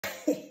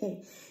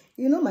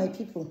You know, my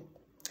people,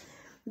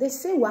 they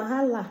say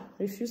wahala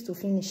refuse to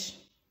finish.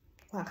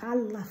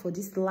 Wahala for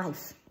this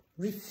life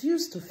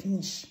refuse to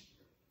finish.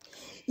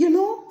 You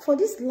know, for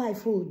this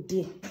life, oh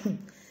dear,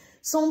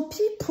 some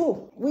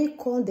people we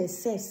call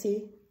themselves,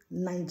 say,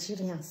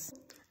 Nigerians.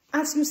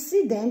 As you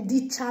see them,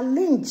 the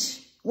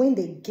challenge when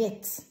they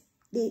get,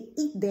 they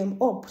eat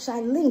them up.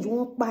 Challenge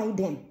won't buy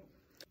them.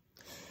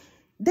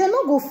 They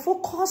not go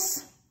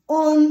focus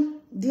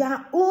on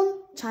their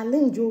own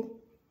challenge,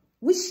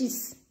 which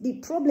is the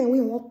problem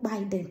we won't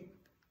buy them.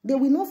 They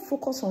will not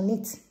focus on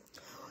it.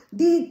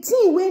 The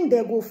thing when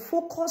they go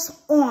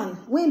focus on,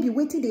 when be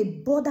waiting, they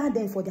bother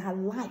them for their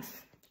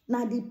life.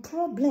 Now the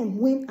problem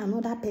when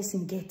another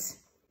person gets.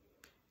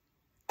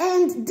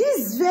 And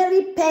this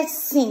very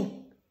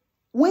person,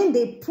 when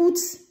they put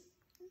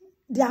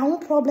their own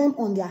problem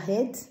on their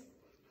head,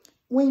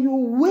 when you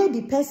weigh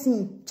the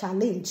person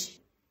challenge,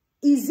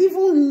 is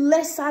even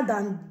lesser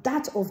than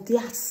that of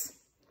theirs.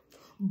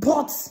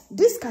 But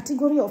this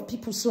category of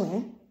people,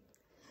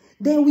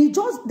 they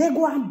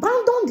go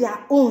abandon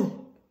their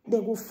own. They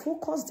will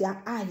focus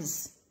their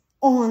eyes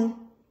on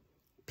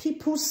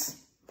people's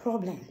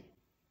problem.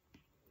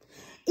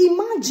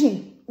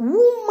 Imagine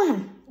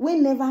woman will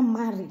never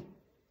marry.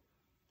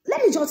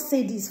 Let me just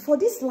say this. For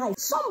this life,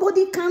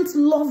 somebody can't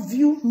love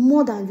you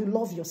more than you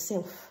love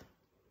yourself.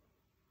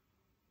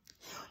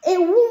 A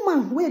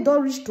woman will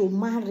don't reach to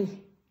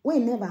marry, will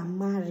never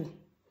marry.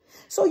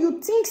 So you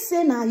think,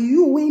 say, now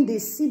you, when they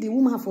see the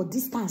woman for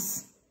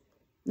distance,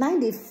 now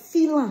they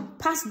feel her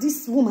past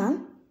this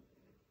woman,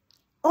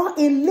 or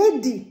a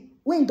lady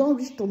when don't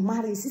reach to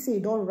marry, she say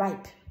it don't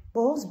ripe,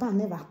 but husband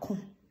never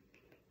come.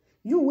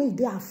 You wait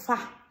there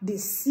far, they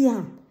see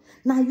him.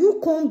 Now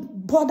you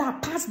can't bother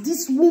past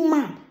this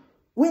woman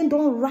when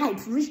don't ripe,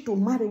 reach to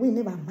marry, when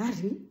never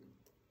marry.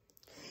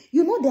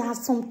 You know, there are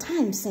some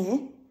times,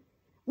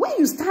 when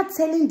you start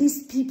telling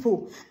these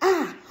people,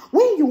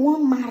 when you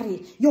want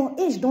marry, your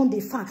age don't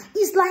define.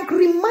 It's like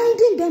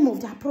reminding them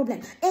of their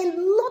problem. And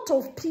a lot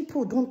of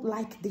people don't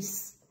like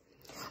this.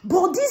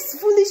 But these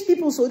foolish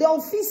people, so they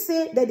often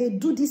say that they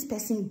do this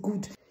person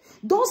good.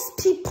 Those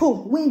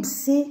people, when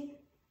say,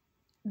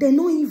 they're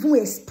not even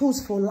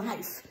exposed for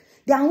life.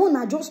 Their own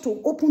are just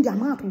to open their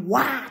mouth,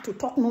 to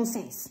talk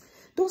nonsense.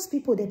 Those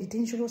people, they be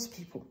dangerous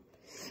people.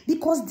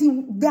 Because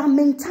their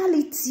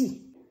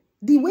mentality,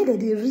 the way that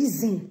they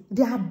reason,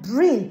 their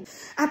brain.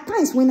 At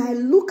times, when I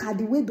look at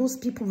the way those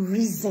people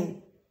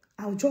reason,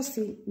 I'll just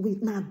say,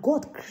 wait, now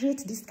God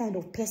create this kind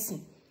of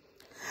person.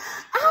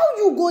 How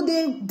you go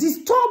they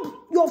disturb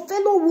your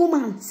fellow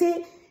woman,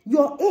 say,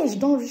 your age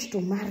don't reach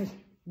to marry.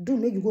 Do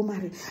make you go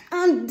marry.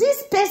 And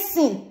this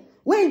person,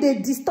 when they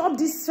disturb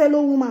this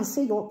fellow woman,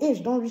 say, your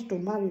age don't reach to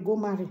marry, go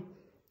marry.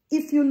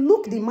 If you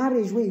look the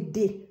marriage way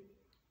they,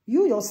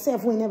 you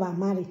yourself will never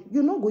marry.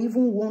 You not go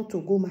even want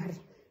to go marry.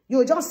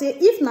 You just say,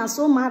 if na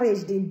so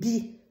marriage they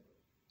be,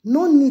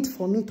 no need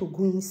for me to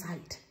go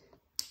inside.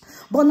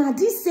 But now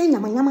this same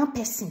yama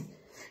person,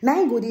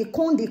 now go they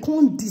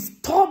can't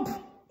disturb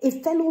a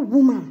fellow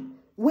woman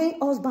when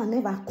husband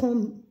never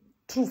come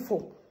true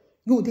for.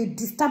 You they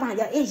disturb at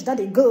your age that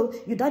they go,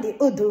 you that they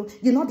odo,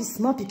 you not be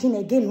small picking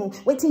again, no,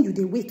 waiting you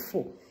they wait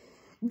for.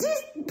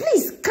 This,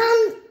 please,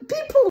 can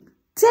people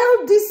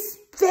tell this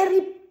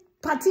very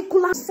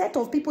particular set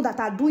of people that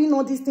are doing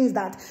all these things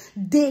that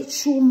they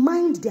should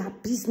mind their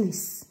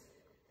business?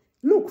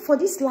 Look, for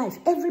this life,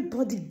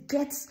 everybody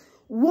gets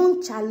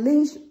one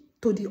challenge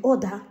to the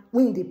other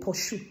when they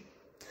pursue.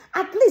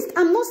 At least,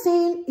 I'm not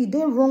saying it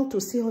is wrong to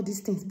say all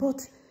these things,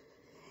 but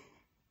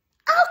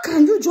how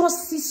can you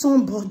just see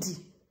somebody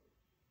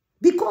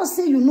because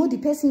say you know the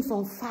person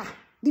from far,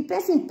 the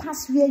person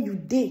pass where you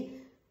dey, even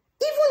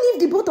if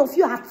the both of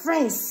you are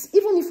friends,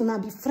 even if you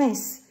not be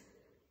friends,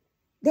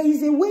 there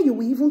is a way you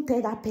will even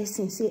tell that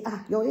person, say,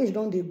 your age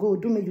don't they go,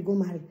 do make you go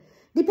marry.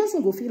 The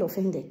person will feel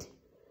offended.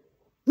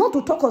 Not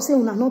to talk or say,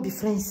 una not be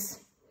friends.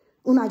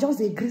 Una just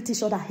they greet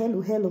each other,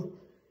 hello, hello.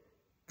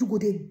 You go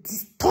they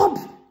disturb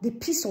the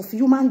peace of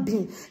human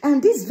being.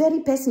 And this very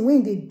person,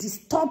 when they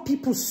disturb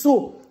people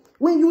so,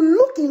 when you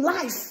look in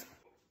life,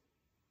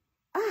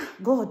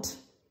 God,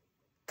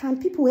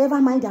 can people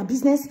ever mind their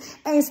business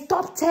and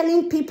stop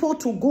telling people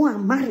to go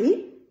and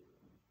marry?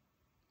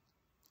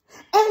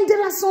 And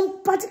there are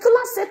some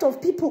particular set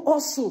of people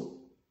also.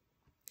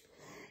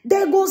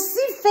 They go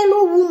see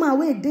fellow woman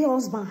where their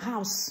husband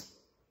house.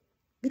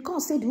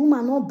 Because say the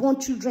woman not born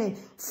children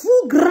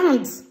full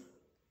ground.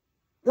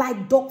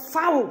 Like dog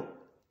fowl.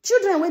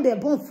 Children when they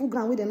born full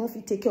ground where they not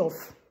fit take care of.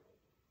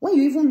 When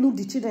you even look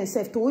the children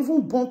itself, to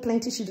even born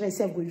plenty children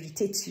itself will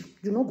irritate you.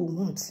 You not go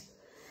want.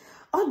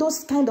 All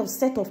those kind of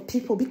set of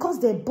people,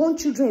 because they born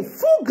children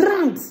full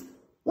ground.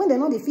 When they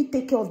know they fit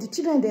take care of the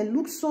children, they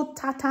look so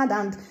tattered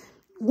and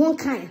one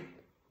kind.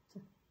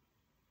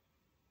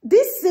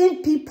 These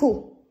same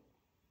people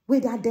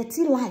with their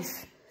dirty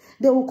life,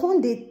 they will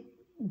come, they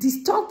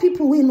disturb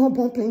people who are not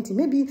born plenty.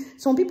 Maybe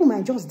some people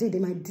might just they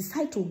might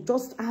decide to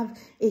just have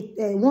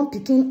a one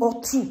picking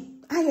or two,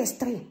 highest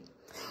 3.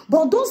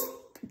 But those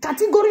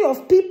category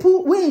of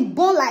people who are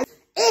born like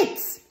 8,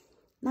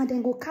 Now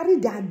then go carry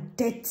their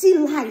dirty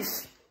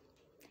life.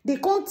 They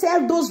can't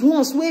tell those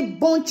ones who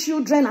born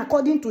children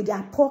according to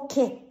their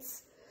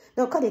pockets.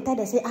 They'll call the time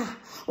they say,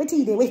 what till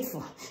you they wait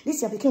for?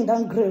 This your pikin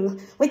don't grow.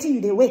 What till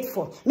you they wait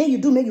for? May you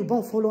do, may you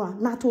born follower.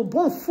 Now to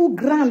born full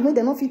ground when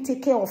they not fit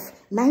take care of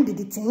 9 be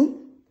the thing.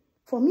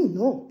 For me,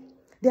 no.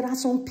 There are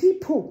some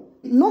people,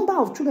 number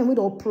of children when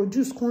they'll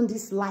produce on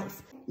this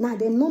life. Now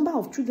the number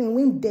of children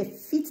when they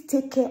fit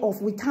take care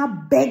of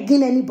without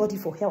begging anybody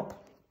for help.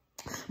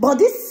 But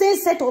this same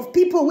set of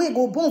people will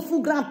go born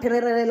full ground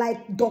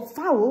like dog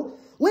fowl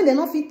when they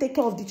not fit take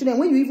care of the children.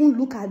 When you even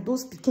look at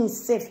those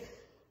pickings safe,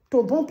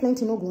 to born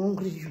plenty no go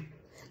hungry you.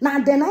 Now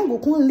then I go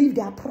come leave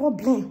their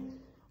problem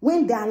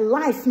when their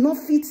life not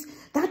fit.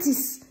 That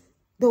is,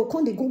 they'll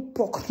come they go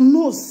poke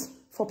nose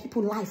for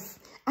people life.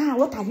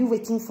 What are you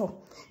waiting for?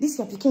 This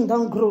your pikin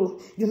don't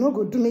grow. You know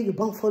go do me you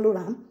born follow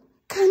them.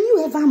 Can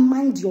you ever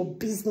mind your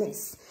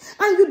business?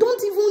 And you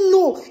don't even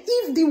know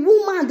if the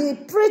woman,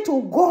 they pray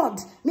to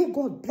God. May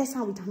God bless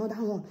her with another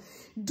one.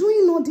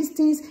 Doing all these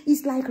things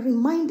is like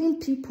reminding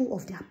people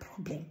of their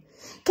problem.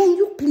 Can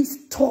you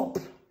please stop?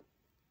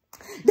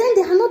 Then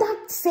there are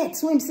another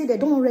sets when say they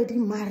don't already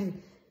marry.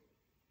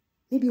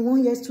 Maybe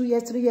 1 year, 2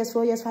 years, 3 years,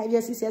 4 years, 5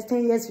 years, 6 years,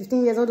 10 years,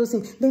 15 years, all those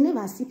things. They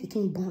never see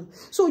pikin born.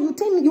 So you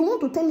tell me, you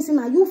want to tell me, say,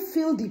 now you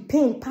feel the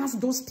pain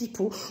past those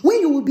people when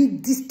you will be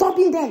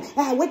disturbing them.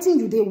 Waiting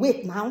you they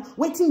wait now.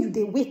 Waiting you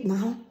they wait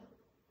now.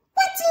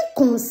 Waiting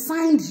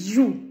concerns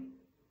you.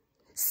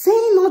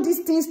 Saying all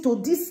these things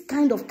to this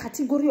kind of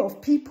category of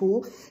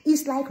people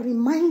is like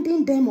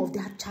reminding them of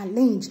their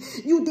challenge.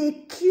 You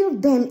they kill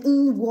them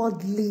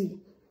inwardly.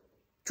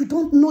 You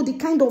don't know the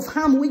kind of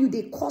harm where you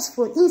they cause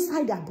for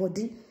inside their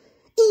body.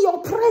 In your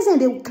presence,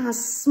 they can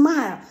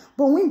smile.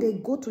 But when they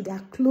go to their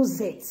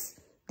closets,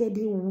 they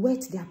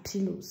wet their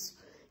pillows.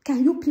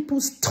 Can you people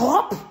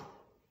stop?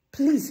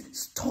 Please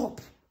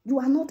stop. You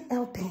are not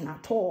helping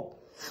at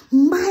all.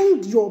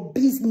 Mind your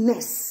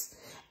business.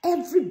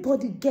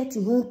 Everybody get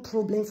your own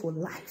problem for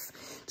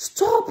life.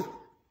 Stop.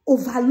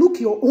 Overlook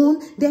your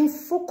own. Then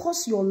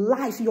focus your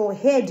life, your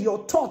head,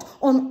 your thought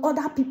on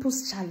other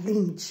people's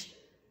challenge.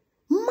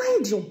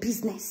 Mind your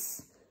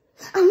business.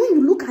 And when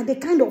you look at the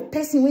kind of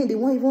person when they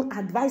won't even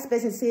advise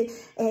person, say,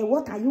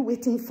 what are you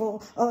waiting for?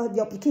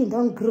 Your pikin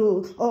don't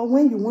grow. Or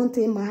when you want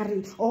to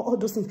marry. Or all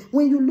those things.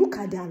 When you look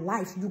at their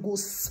life, you go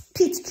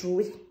spit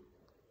through it.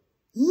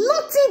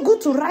 Nothing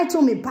good to write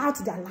home about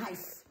their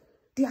life.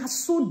 They are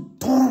so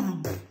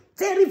dumb.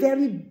 Very,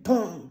 very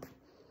dumb.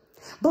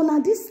 But now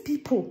these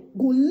people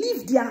go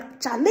leave their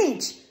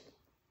challenge.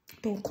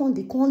 They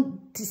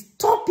can't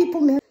disturb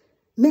people's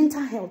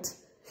mental health.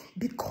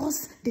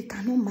 Because they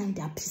cannot mind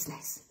their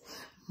business.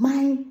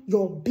 Mind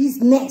your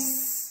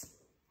business.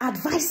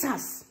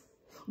 Advisors,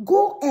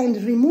 go and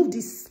remove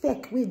the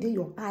speck within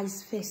your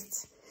eyes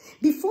first.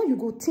 Before you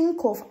go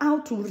think of how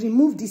to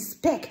remove the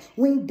speck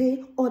when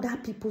they other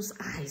people's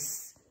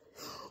eyes.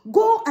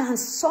 Go and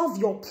solve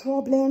your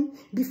problem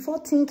before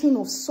thinking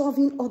of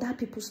solving other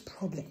people's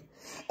problem.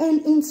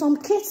 And in some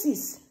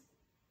cases,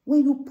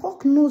 when you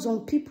poke nose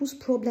on people's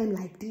problem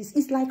like this,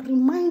 it's like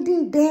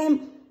reminding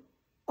them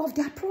of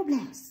their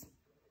problems.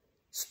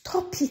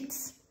 Stop it.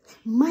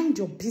 Mind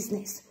your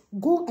business.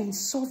 Go and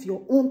solve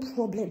your own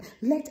problem.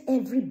 Let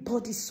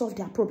everybody solve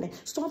their problem.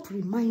 Stop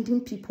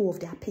reminding people of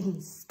their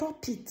pains.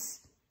 Stop it.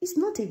 It's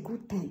not a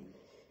good thing.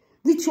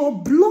 With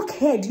your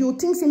blockhead, you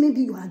think say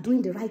maybe you are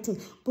doing the right thing,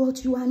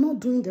 but you are not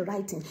doing the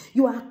right thing.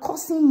 You are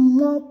causing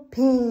more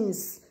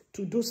pains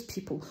to those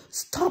people.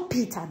 Stop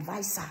it,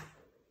 advisor.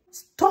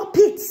 Stop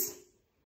it.